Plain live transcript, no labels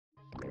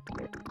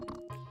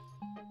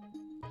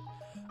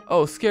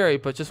Oh, scary,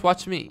 but just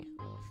watch me.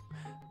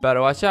 Better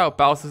watch out,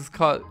 Bowser's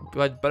caught.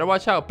 Better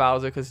watch out,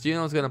 Bowser, because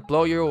Geno's gonna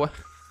blow you away.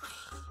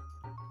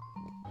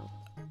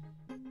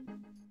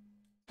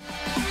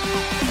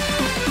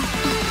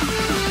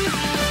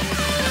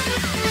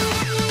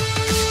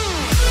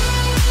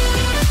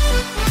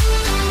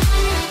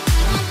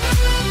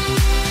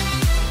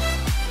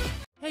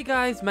 Hey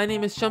guys, my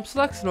name is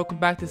JemSoulex and welcome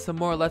back to some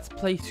more Let's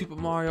Play Super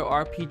Mario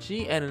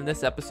RPG, and in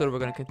this episode we're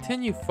going to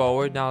continue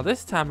forward. Now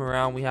this time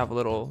around we have a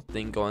little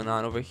thing going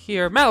on over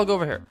here. Matt, go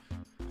over here.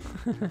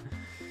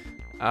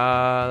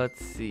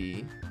 Let's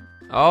see.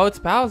 Oh, it's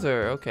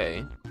Bowser.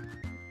 Okay.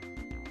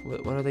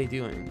 What are they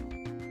doing?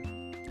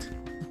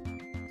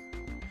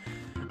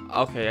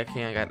 Okay, I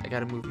can't. I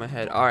gotta move my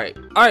head.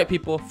 Alright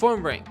people,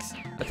 form ranks.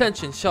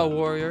 Attention, Shell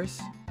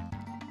Warriors.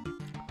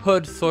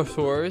 Hood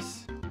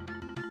Sorcerers.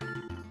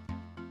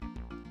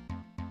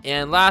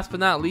 And last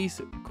but not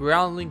least,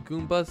 Groundling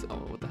Goombas. Oh,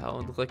 what the hell?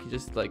 It looked like you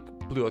just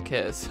blew a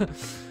kiss.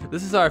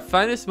 This is our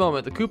finest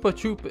moment. The Koopa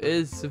Troop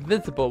is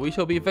invincible. We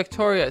shall be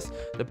victorious.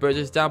 The bridge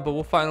is down, but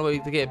we'll find a way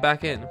to get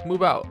back in.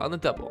 Move out on the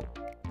double.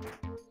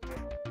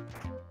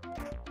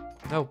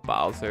 Oh,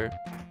 Bowser.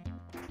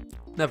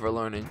 Never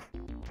learning.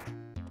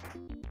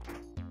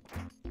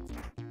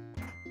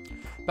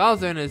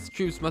 Bowser and his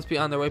troops must be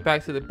on their way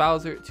back to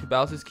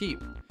Bowser's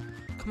Keep.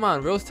 Come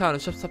on, Rose Town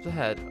is just up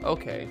ahead.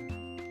 Okay.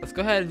 Let's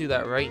go ahead and do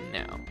that right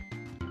now.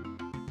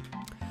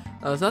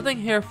 Now, there's nothing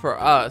here for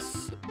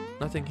us.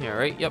 Nothing here,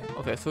 right? Yep.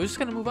 Okay, so we're just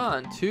gonna move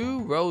on to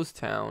Rose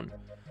Town.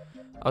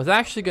 I was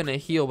actually gonna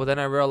heal, but then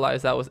I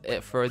realized that was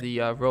it for the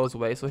Rose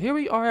Way. So here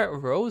we are at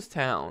Rose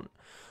Town.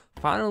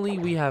 Finally,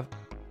 we have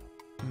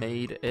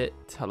made it.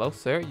 Hello,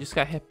 sir. You just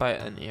got hit by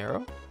an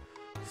arrow.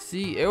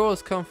 See,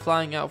 arrows come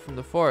flying out from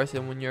the forest,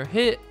 and when you're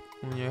hit,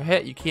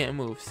 you can't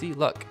move. See,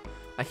 look,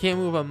 I can't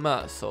move a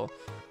muscle.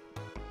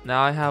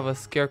 Now I have a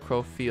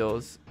scarecrow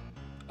feels.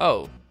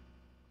 Oh,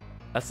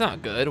 that's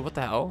not good. What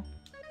the hell?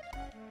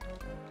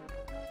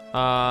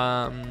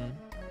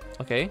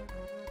 Okay.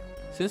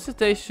 Since the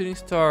day a shooting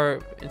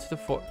star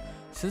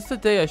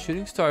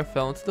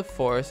fell into the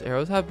forest,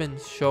 arrows have been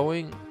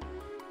showering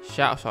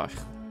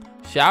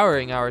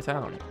our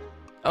town.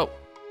 Oh,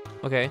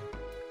 okay.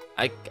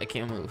 I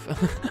can't move.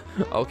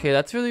 Okay,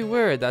 that's really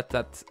weird that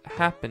that's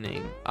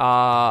happening.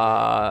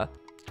 Wonder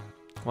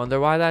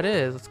why that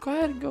is. Let's go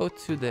ahead and go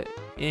to the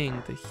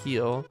inn to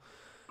heal.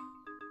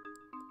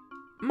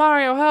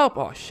 Mario, help!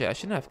 Oh shit, I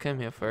shouldn't have come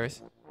here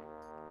first.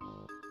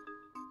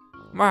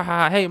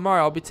 Hey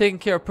Mario, I'll be taking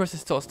care of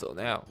Princess Toadstool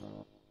now.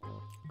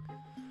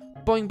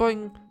 Boing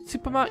boing,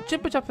 Super Mario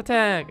jump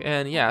attack!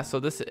 And yeah, so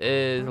this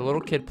is a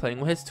little kid playing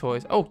with his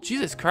toys. Oh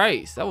Jesus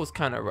Christ, that was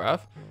kind of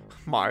rough.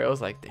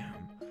 Mario's like, damn,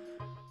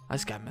 I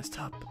just got messed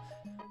up.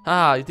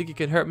 You think you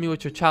can hurt me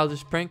with your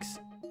childish pranks?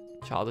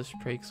 Childish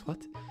pranks?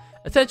 What?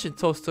 Attention,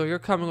 Toadstool, you're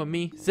coming with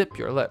me. Zip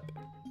your lip.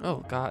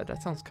 Oh God,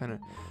 that sounds kind of.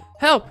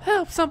 Help!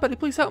 Help! Somebody,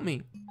 please help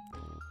me!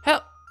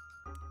 Help!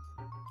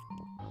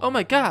 Oh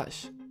my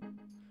gosh!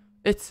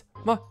 It's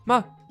Mom!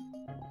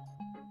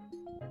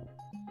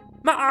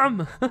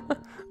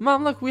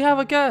 Mom, look, we have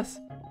a guest.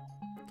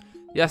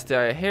 Yes,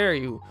 dear, I hear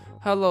you.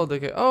 Hello, the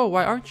guy. Oh,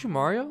 why aren't you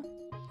Mario?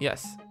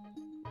 Yes.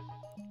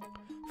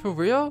 For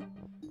real?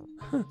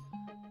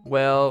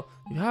 Well,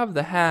 you have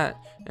the hat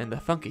and the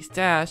funky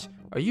stash.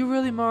 Are you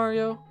really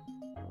Mario?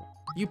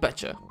 You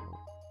betcha.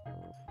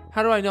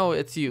 How do I know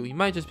it's you? You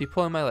might just be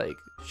pulling my leg.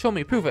 Show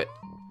me, prove it.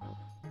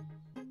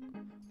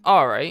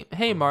 Alright.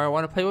 Hey Mario,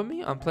 wanna play with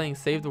me? I'm playing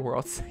Save the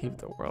World. Save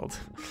the World.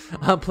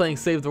 I'm playing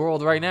Save the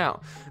World right now.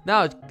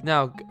 Now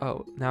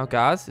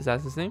Gaz, is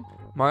that his name?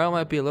 Mario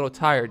might be a little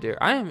tired, dear.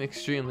 I am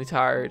extremely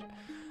tired.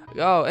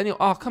 Oh, anyway,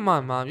 oh come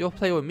on, Mom. You'll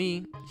play with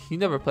me. You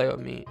never play with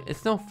me.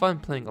 It's no fun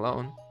playing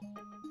alone.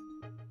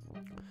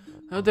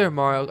 Oh there,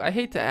 Mario. I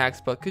hate to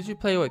ask, but could you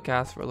play with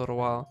Gas for a little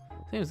while?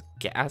 His name is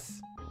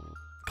Gas.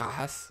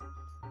 Gas.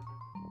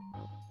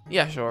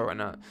 Yeah, sure, why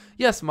not?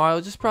 Yes,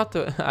 Mario just brought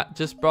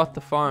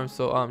the farm,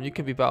 so you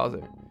can be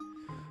Bowser.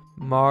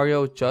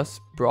 Mario just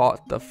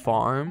brought the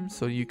farm,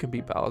 so you can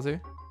be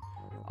Bowser.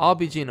 I'll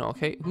be Geno,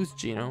 okay? Who's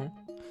Geno?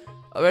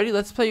 Alrighty,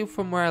 let's play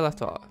from where I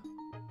left off.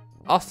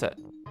 All set.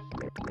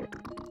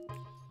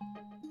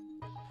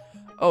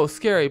 Oh,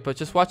 scary, but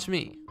just watch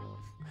me.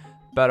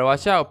 Better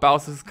watch out,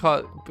 Bowser's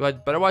caught.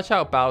 Better watch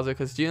out, Bowser,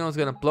 because Geno's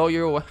gonna blow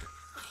you away.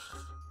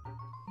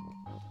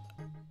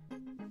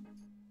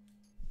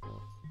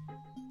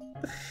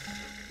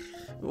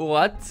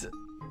 What?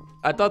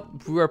 I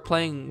thought we were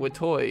playing with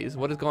toys.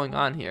 What is going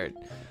on here?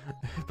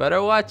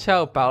 Better watch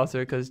out, Bowser,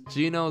 because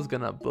Geno's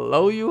gonna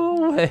blow you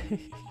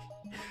away.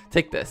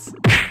 Take this.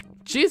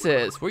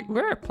 Jesus,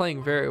 we're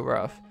playing very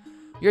rough.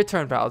 Your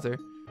turn, Bowser.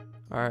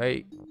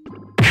 Alright.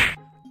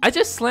 I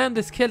just slammed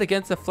this kid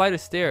against a flight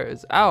of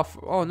stairs. Ow.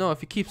 Oh no,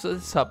 if he keeps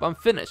this up, I'm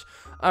finished.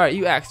 Alright,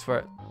 you asked for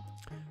it.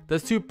 The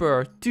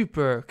super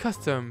duper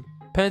custom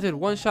patented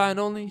one shot and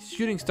only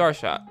shooting star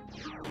shot.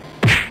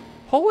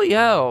 Holy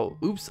hell!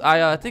 Oops,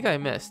 I think I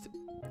missed.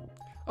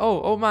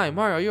 Oh my,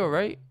 Mario, are you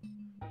alright?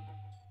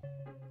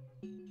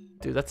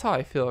 Dude, that's how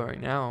I feel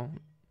right now.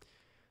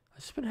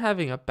 I've just been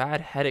having a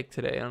bad headache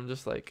today, and I'm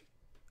just like,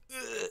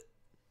 ugh.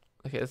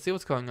 Okay, let's see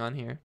what's going on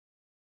here.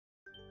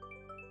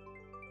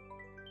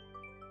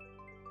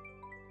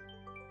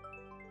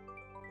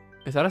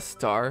 Is that a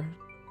star?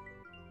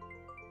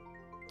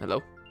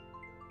 Hello?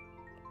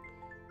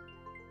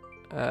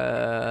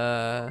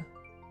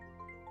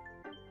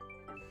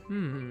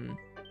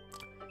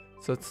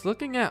 So it's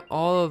looking at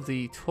all of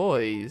the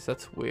toys.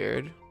 That's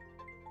weird.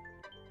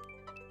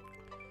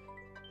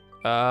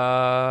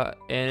 And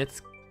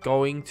it's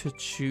going to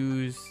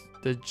choose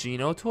the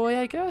Geno toy,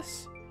 I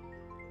guess.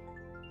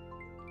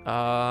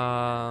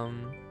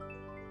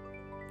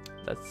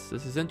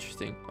 This is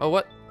interesting. Oh,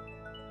 what?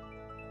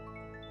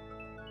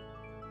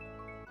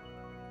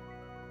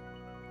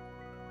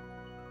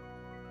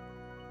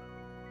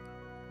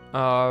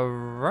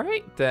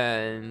 Alright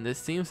then. It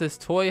seems this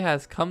toy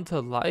has come to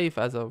life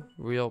as a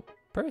real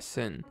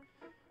person.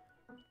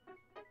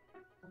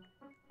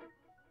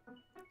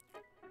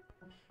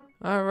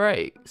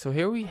 Alright, so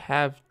here we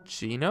have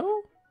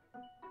Geno?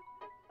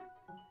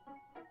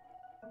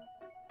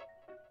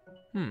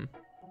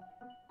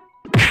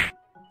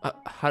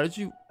 How did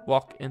you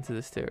walk into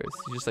the stairs?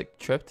 You just like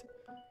tripped?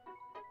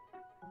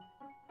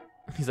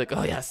 He's like,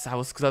 oh yes, I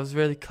was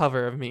really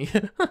clever of me.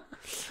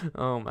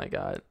 Oh my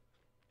god.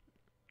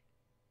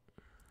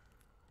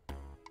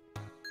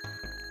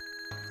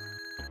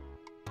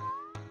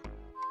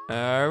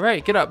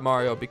 Alright, get up,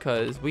 Mario,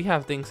 because we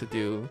have things to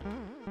do.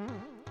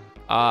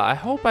 I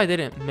hope I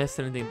didn't miss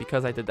anything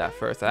because I did that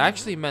first. I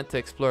actually meant to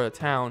explore the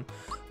town,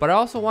 but I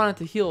also wanted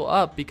to heal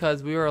up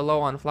because we were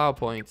low on flower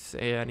points,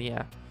 and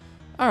yeah.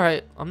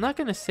 Alright, I'm not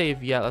gonna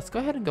save yet. Let's go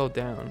ahead and go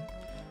down.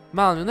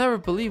 Mom, you'll never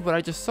believe what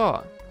I just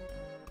saw.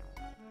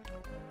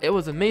 It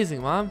was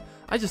amazing, Mom.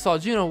 I just saw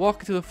Geno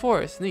walking through the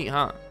forest. Neat,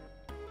 huh?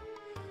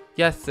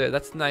 Yes, sir.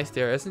 That's nice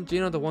there. Isn't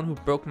Geno the one who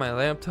broke my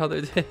lamp the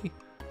other day?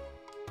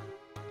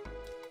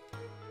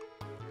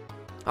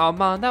 Oh,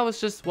 Mom, that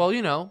was just, well,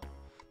 you know.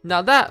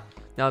 Now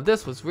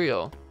this was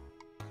real.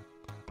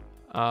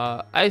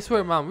 I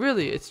swear, Mom,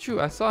 really, it's true.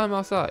 I saw him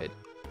outside.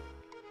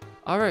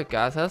 Alright,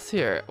 guys, let's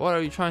hear it. What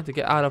are you trying to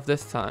get out of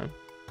this time?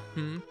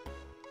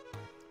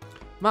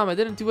 Mom, I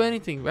didn't do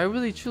anything. I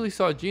really truly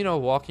saw Geno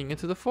walking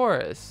into the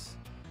forest.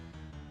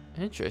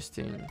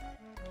 Interesting.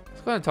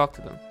 Let's go ahead and talk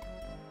to them.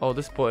 Oh,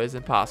 this boy is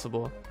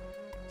impossible.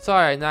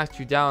 Sorry I knocked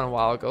you down a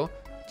while ago.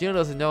 Geno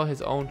doesn't know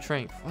his own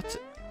strength. What?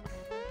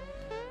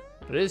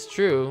 It is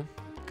true,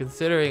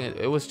 considering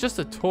it was just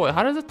a toy.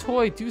 How does a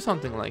toy do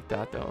something like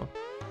that, though?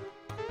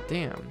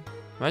 Damn.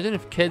 Imagine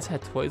if kids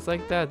had toys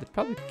like that. They'd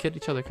probably kid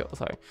each other. Oh,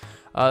 sorry.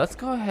 Let's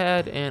go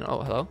ahead and...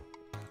 Oh, hello.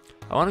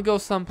 I want to go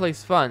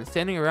someplace fun.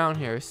 Standing around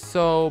here is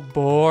so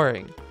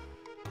boring.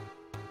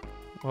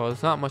 Well,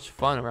 there's not much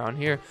fun around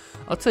here.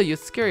 I'll tell you,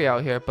 it's scary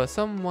out here, but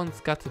someone's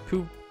got to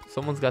poop.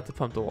 Someone's got to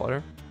pump the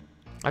water.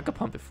 I could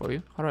pump it for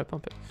you. How do I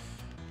pump it?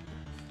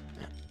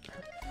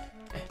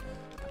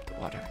 Pump the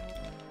water.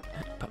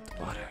 Pump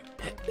the water.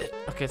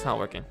 Okay, it's not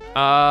working.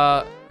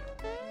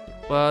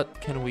 What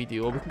can we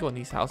do? Well, we can go in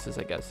these houses,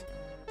 I guess.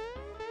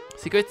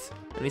 Secrets?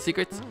 Any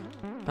secrets?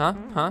 Huh?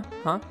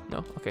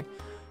 No? Okay.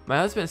 My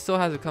husband still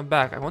hasn't come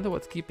back. I wonder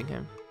what's keeping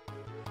him.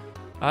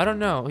 I don't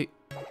know.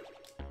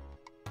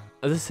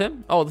 Is this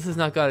him? Oh, this is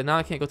not good. Now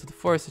I can't go to the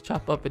forest to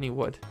chop up any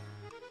wood.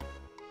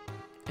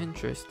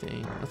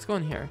 Interesting. Let's go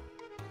in here.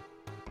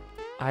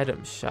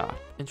 Item shop.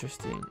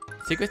 Interesting.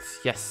 Secrets?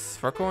 Yes.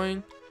 For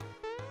coin.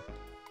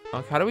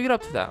 Okay, how do we get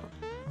up to that one?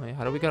 Wait,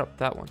 how do we get up to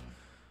that one?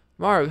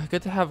 Mario,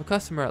 good to have a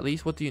customer at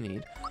least. What do you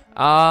need?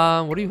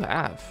 What do you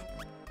have?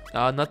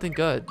 Nothing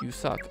good. You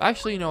suck.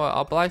 Actually, you know what?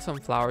 I'll buy some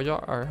flour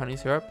jar or honey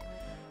syrup.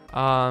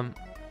 I'll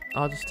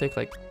just take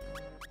like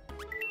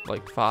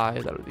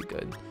 5. That would be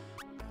good.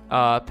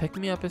 Pick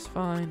me up is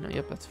fine.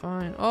 Yep, that's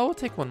fine. Oh, we'll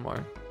take one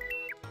more.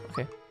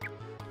 Okay,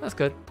 that's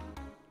good.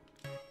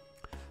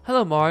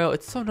 Hello, Mario.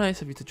 It's so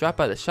nice of you to drop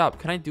by the shop.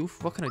 What can I do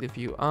for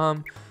you?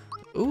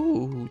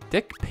 Ooh,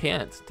 thick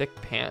pants. Thick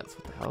pants.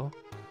 What the hell?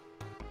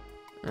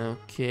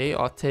 Okay,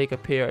 I'll take a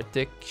pair of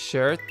thick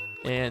shirt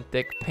and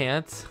thick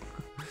pants.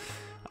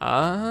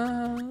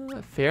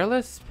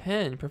 Fearless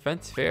pin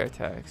prevents fair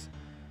attacks.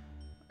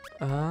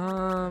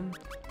 Well,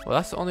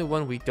 that's the only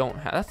one we don't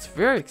have. That's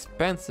very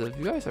expensive.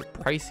 You guys are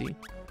pricey.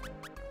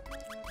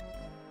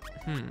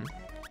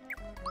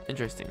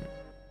 Interesting.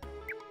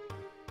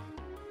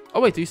 Oh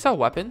wait, do you sell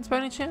weapons by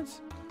any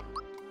chance?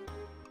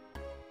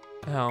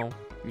 No,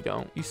 you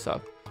don't. You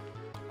suck.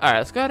 Alright,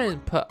 let's go ahead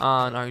and put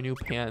on our new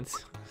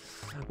pants.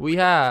 We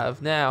now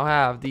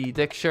have the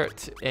thick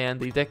shirt and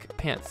the thick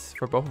pants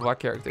for both of our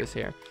characters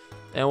here.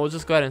 And we'll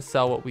just go ahead and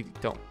sell what we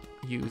don't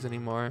use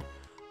anymore.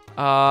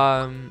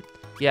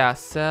 Yeah,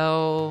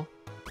 sell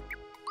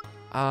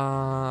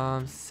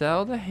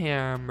the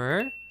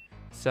hammer,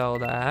 sell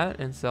that,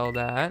 and sell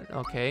that.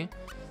 Okay,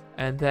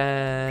 and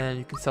then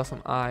you can sell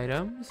some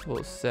items.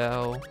 We'll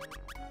sell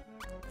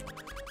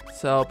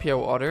pure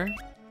water,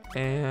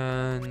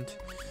 and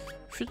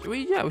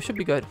we should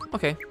be good.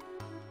 Okay,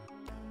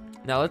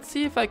 now let's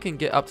see if I can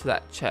get up to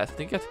that chest. I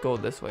think you have to go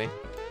this way.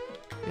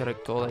 You gotta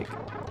go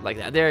like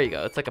that. There you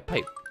go. It's like a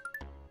pipe.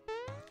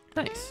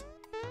 Nice.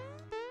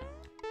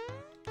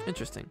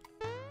 Interesting.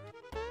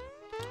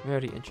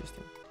 Very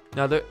interesting.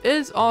 Now there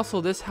is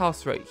also this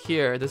house right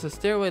here. There's a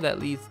stairway that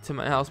leads to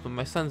my house, but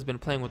my son's been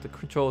playing with the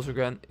controls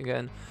again.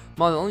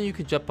 Mom, only you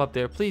can jump up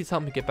there. Please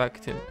help me get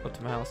back up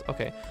to my house.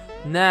 Okay.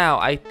 Now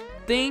I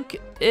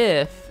think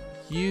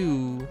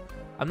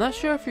I'm not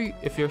sure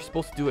if you're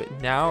supposed to do it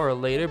now or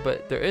later,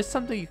 but there is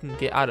something you can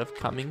get out of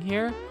coming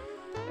here,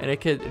 and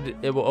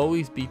it will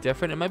always be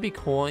different. It might be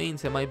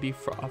coins. It might be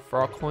a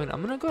frog coin.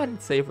 I'm gonna go ahead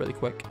and save really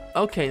quick.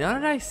 Okay, now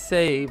that I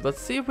saved,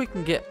 let's see if we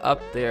can get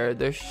up there.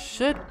 There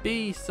should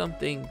be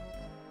something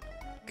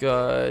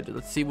good.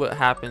 Let's see what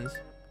happens.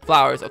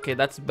 Flowers. Okay,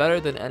 that's better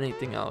than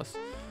anything else.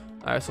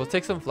 All right, so we'll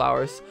take some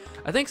flowers.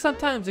 I think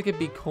sometimes it could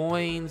be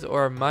coins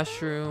or a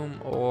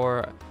mushroom,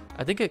 or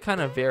I think it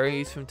kind of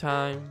varies from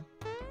time.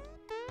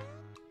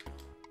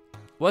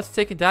 What's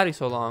taking Daddy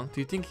so long? Do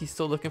you think he's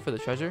still looking for the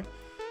treasure?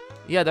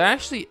 Yeah, there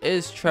actually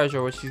is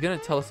treasure, which he's gonna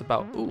tell us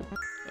about. Ooh,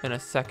 in a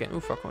second. Ooh,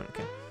 frog coin.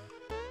 Okay.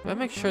 Gotta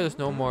make sure there's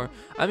no more.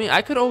 I mean,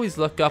 I could always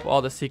look up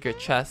all the secret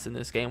chests in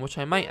this game, which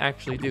I might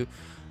actually do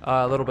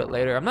a little bit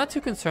later. I'm not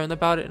too concerned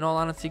about it, in all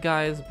honesty,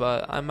 guys,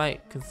 but I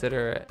might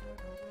consider it.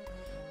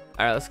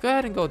 All right, let's go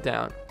ahead and go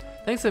down.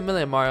 Thanks a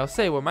million, Mario.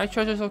 Say, were my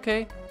treasures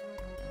okay?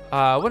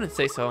 I wouldn't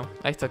say so.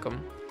 I took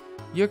them.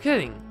 You're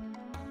kidding.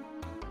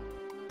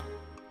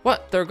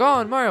 What? They're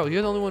gone, Mario.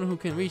 You're the only one who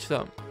can reach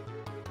them.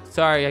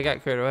 Sorry, I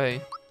got carried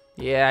away.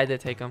 Yeah, I did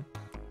take them.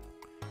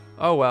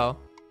 Oh well.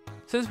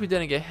 Since we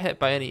didn't get hit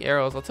by any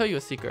arrows, I'll tell you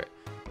a secret.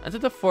 Enter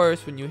the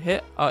forest when you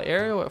hit an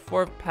arrow at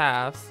 4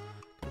 paths.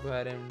 I'll go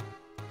ahead and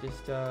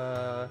just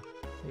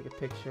take a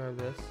picture of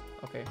this.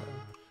 Okay.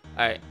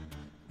 All right.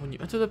 When you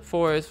enter the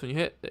forest, when you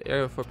hit the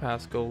arrow at 4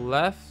 paths, go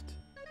left,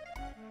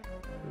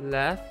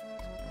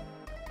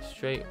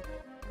 straight.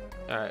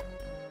 All right.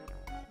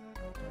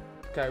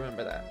 Gotta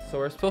remember that. So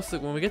we're supposed to,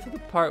 when we get to the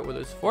part where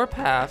there's 4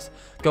 paths,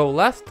 go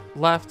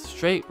left,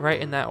 straight, right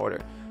in that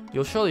order.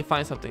 You'll surely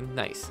find something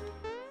nice.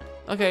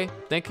 Okay,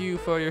 thank you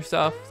for your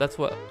stuff. That's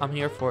what I'm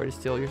here for, to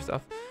steal your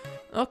stuff.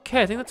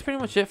 Okay, I think that's pretty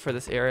much it for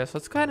this area. So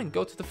let's go ahead and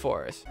go to the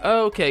forest.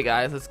 Okay,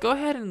 guys, let's go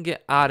ahead and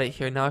get out of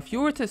here. Now, if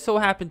you were to so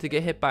happen to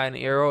get hit by an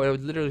arrow, it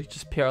would literally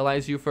just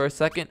paralyze you for a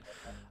second.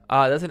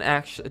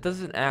 It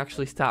doesn't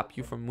actually stop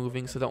you from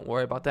moving, so don't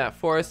worry about that.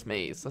 Forest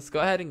maze. Let's go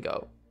ahead and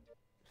go.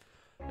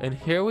 And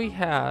here we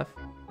have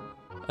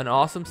an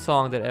awesome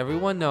song that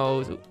everyone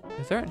knows.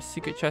 Is there a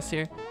secret chest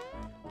here?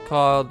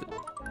 Called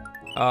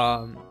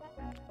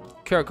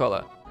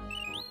Caracola.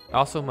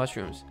 Also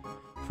mushrooms.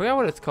 Forget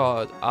what it's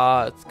called.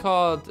 It's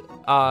called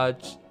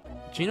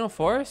Geno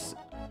Forest?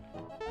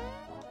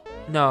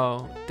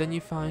 No. Then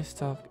you find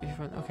stuff.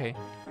 Okay.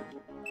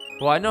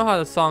 Well, I know how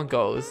the song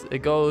goes. It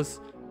goes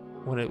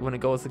when it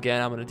goes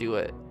again, I'm gonna do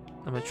it.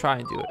 I'm gonna try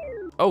and do it.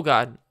 Oh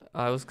god.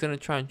 I was gonna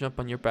try and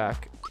jump on your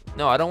back.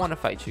 No, I don't want to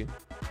fight you.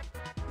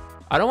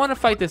 I don't want to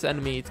fight this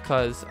enemy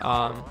because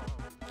a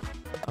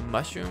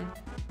mushroom.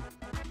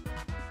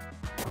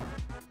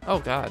 Oh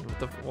god,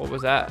 what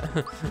was that?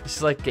 It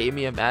just like gave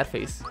me a mad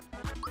face.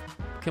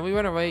 Can we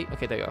run away?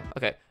 Okay, there you go.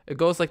 Okay, it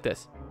goes like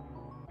this.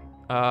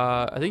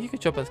 I think you can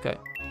jump on this guy.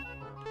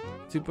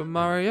 Super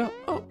Mario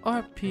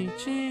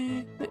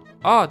RPG.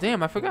 Oh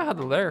damn, I forgot how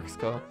the lyrics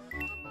go.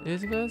 Then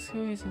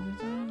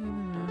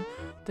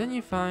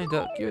you find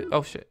out.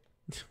 Oh shit.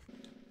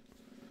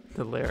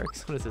 The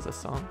lyrics. What is this, a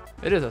song?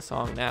 It is a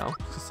song now.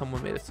 Because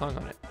someone made a song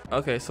on it.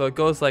 Okay, so it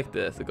goes like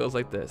this. It goes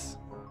like this.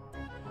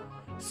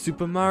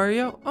 Super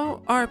Mario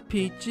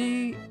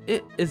RPG.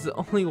 It is the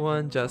only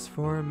one just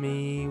for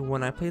me.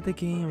 When I play the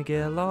game, I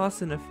get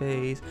lost in a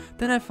phase.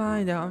 Then I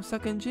find out I'm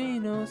stuck in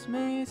Geno's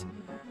maze.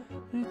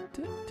 Okay,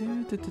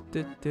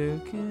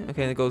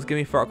 and it goes, give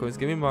me frog coins,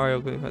 give me Mario.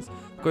 Of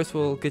course,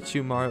 we'll get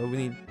you, Mario.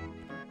 We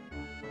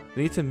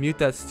need to mute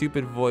that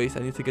stupid voice.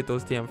 I need to get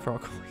those damn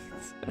frog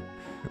coins.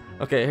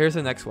 Okay, here's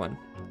the next one.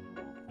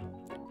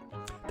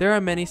 There are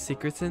many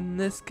secrets in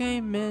this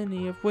game,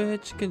 many of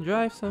which can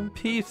drive some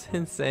peeps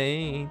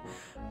insane.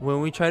 When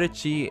we try to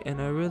cheat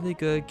in a really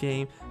good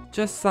game,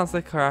 just sounds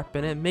like crap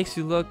and it makes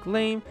you look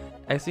lame.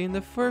 Exiting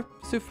the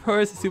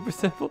super is super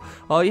simple.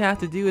 All you have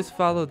to do is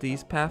follow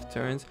these path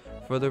turns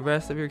for the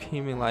rest of your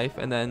gaming life,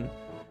 and then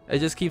it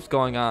just keeps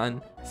going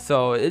on.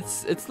 So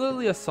it's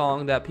literally a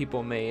song that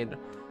people made,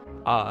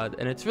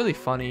 and it's really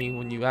funny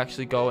when you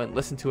actually go and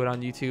listen to it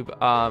on YouTube.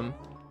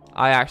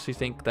 I actually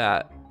think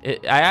that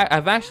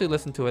I've actually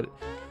listened to it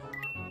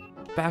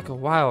back a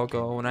while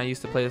ago when I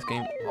used to play this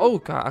game. Oh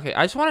god, okay,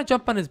 I just want to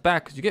jump on his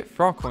back because you get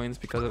frog coins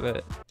because of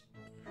it.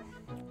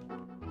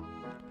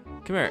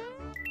 Come here.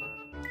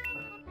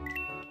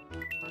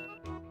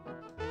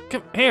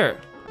 Come here.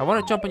 I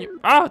want to jump on you.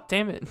 Oh,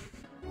 damn it.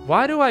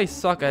 Why do I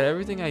suck at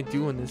everything I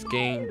do in this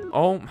game?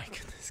 Oh my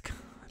goodness god.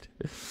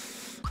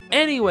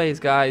 Anyways,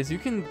 guys, you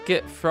can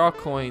get frog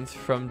coins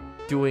from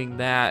doing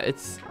that.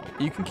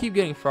 You can keep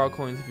getting frog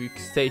coins if you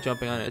stay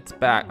jumping on its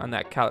back, on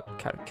that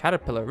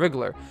caterpillar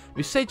Wriggler. If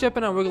you stay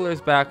jumping on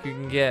Wriggler's back, you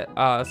can get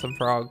some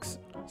frog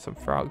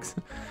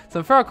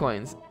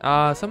coins.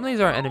 Some of these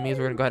are enemies.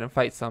 We're gonna go ahead and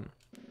fight some.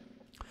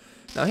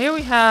 Now here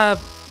we have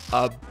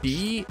a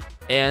bee,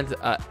 and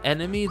an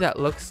enemy that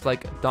looks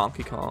like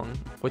Donkey Kong,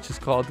 which is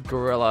called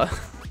Gorilla.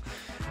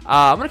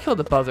 I'm gonna kill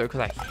the buzzer because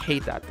I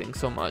hate that thing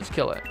so much.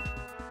 Kill it.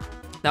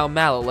 Now,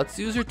 Mallow, let's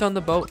use your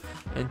Thunderbolt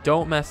and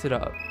don't mess it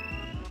up.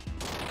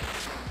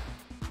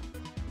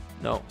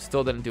 No,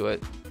 still didn't do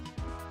it.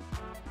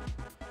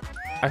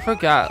 I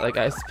forgot, like,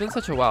 it's been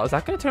such a while. Is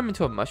that gonna turn him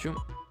into a mushroom?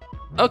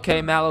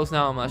 Okay, Mallow's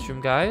now a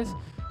mushroom, guys.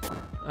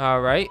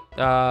 Alright.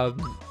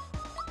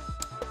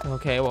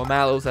 Okay, well,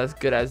 Mallow's as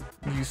good as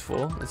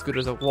useful. As good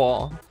as a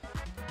wall.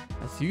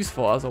 As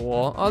useful as a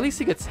wall. Oh, at least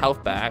he gets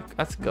health back.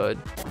 That's good.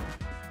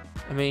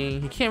 I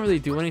mean, he can't really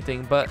do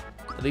anything, but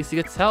at least he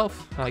gets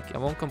health. Like, I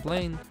won't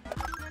complain.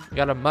 We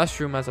got a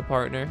mushroom as a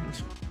partner.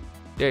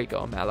 There you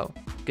go, Mallow.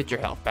 Get your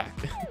health back.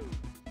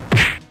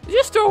 Did you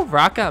just throw a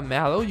rock at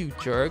Mallow, you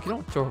jerk? You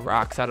don't throw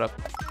rocks at a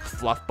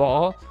fluff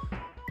ball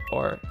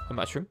or a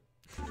mushroom.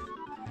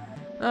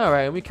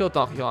 Alright, we killed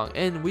Donkey Kong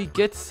and we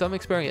get some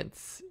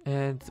experience.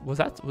 And was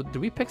that,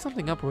 did we pick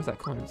something up or was that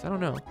coins? I don't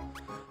know.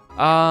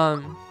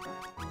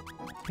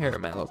 Here,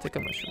 Mallow, take a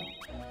mushroom.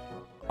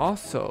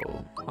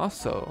 Also,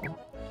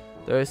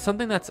 there is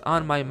something that's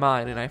on my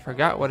mind and I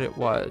forgot what it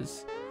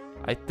was.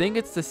 I think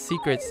it's the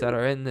secrets that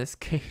are in this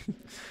game.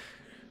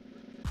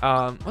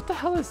 What the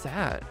hell is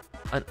that?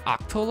 An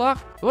Octolock?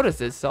 What is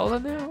this, Zelda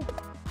now?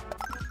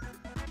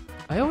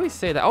 I always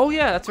say that. Oh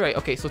yeah, that's right.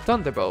 Okay, so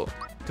Thunderbolt.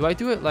 Do I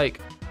do it like...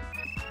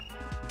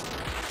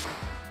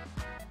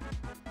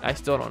 I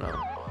still don't know.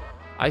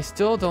 I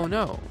still don't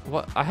know.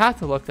 What? I have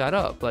to look that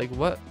up. Like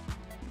what?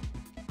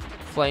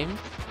 Flame?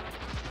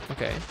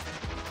 Okay.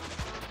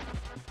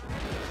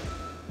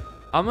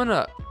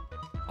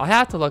 I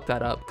have to look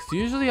that up because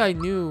usually I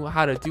knew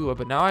how to do it,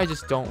 but now I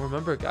just don't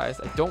remember, guys.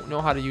 I don't know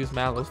how to use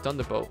Mallow's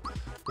Thunderbolt.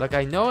 Like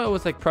I know it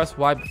was like press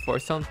Y before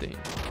something.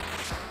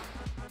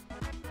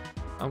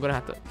 I'm gonna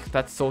have to.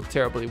 That's so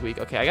terribly weak.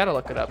 Okay, I gotta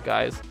look it up,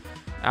 guys.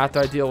 After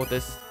I deal with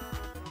this.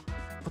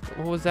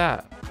 What was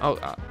that? Oh,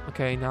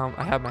 okay. Now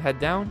I have my head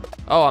down.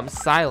 Oh, I'm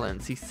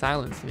silenced. He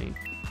silenced me.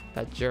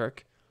 That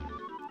jerk.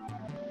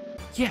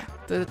 Yeah.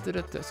 So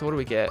what do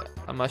we get?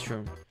 A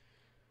mushroom.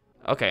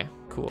 Okay,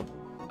 cool.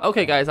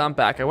 Okay, guys, I'm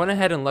back. I went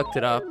ahead and looked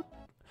it up,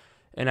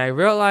 and I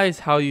realized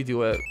how you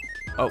do it.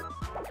 Oh.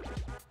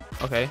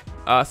 Okay.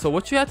 So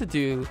what you have to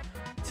do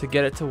to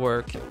get it to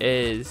work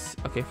is,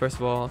 okay, first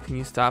of all, can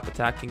you stop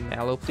attacking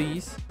Mallow,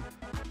 please?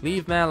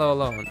 Leave Mallow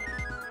alone.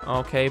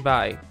 Okay,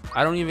 bye.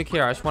 I don't even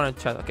care. I just want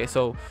to check. Okay,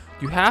 so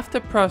you have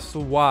to press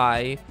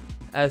Y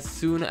as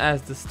soon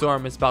as the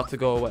storm is about to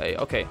go away.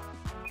 Okay.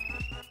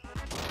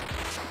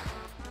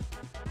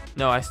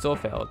 No, I still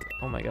failed.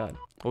 Oh my god.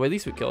 Well, at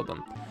least we killed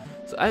them.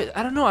 So I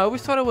don't know. I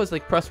always thought it was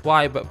like press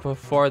Y, but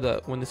before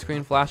when the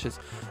screen flashes.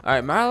 All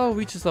right, Mallow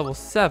reaches level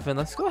 7.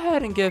 Let's go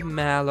ahead and give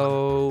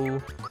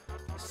Mallow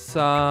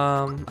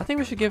some. I think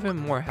we should give him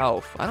more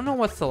health. I don't know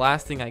what's the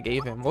last thing I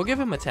gave him. We'll give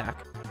him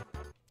attack.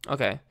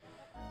 Okay.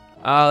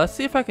 Let's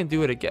see if I can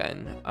do it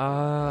again.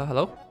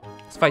 Hello?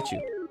 Let's fight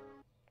you.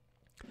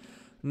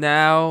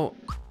 Now,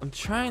 I'm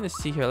trying to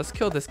see here. Let's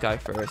kill this guy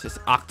first. It's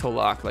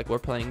Octolock, like we're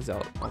playing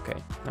Zelda.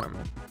 Okay, never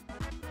mind.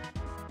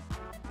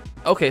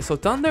 Okay, so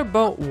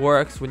Thunderbolt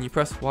works when you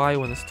press Y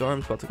when the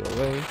storm's about to go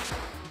away.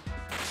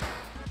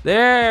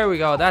 There we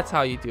go. That's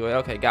how you do it.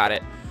 Okay, got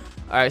it.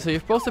 All right, so you're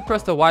supposed to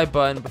press the Y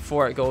button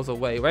before it goes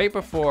away, right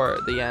before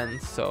the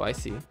end. So I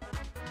see.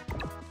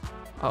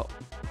 Oh,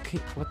 okay.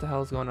 What the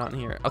hell is going on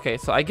here? Okay,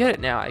 so I get it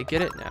now. I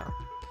get it now.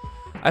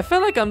 I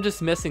feel like I'm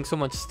just missing so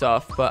much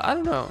stuff, but I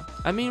don't know.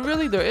 I mean,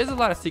 really, there is a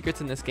lot of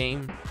secrets in this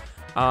game.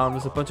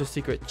 There's a bunch of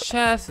secret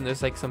chests, and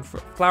there's like some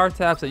flower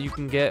taps that you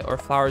can get, or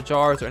flower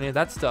jars, or any of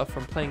that stuff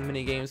from playing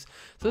mini games.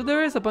 So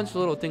there is a bunch of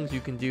little things you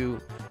can do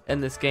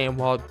in this game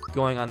while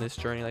going on this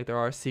journey. Like there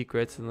are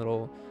secrets and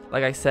little,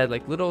 like I said,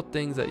 like little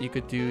things that you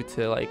could do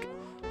to, like,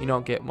 you know,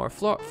 get more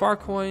flower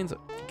coins,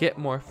 get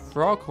more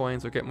frog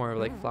coins, or get more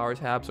like flower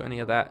tabs or any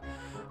of that.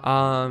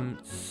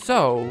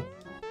 So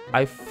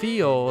I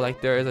feel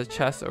like there is a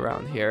chest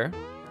around here.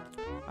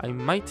 I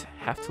might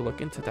have to look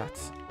into that,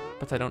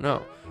 but I don't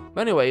know.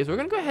 But anyways, we're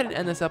going to go ahead and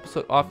end this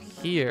episode off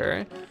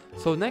here.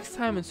 So next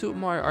time in Super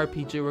Mario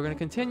RPG, we're going to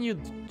continue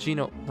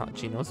not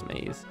Geno's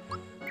Maze.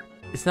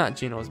 It's not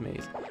Geno's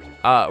Maze.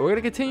 We're going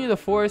to continue the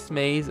Forest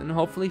Maze and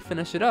hopefully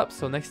finish it up.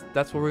 So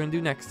that's what we're going to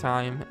do next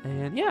time.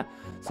 And yeah,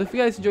 so if you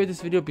guys enjoyed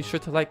this video, be sure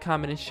to like,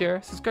 comment, and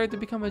share. Subscribe to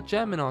become a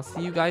gem, and I'll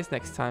see you guys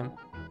next time.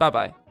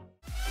 Bye-bye.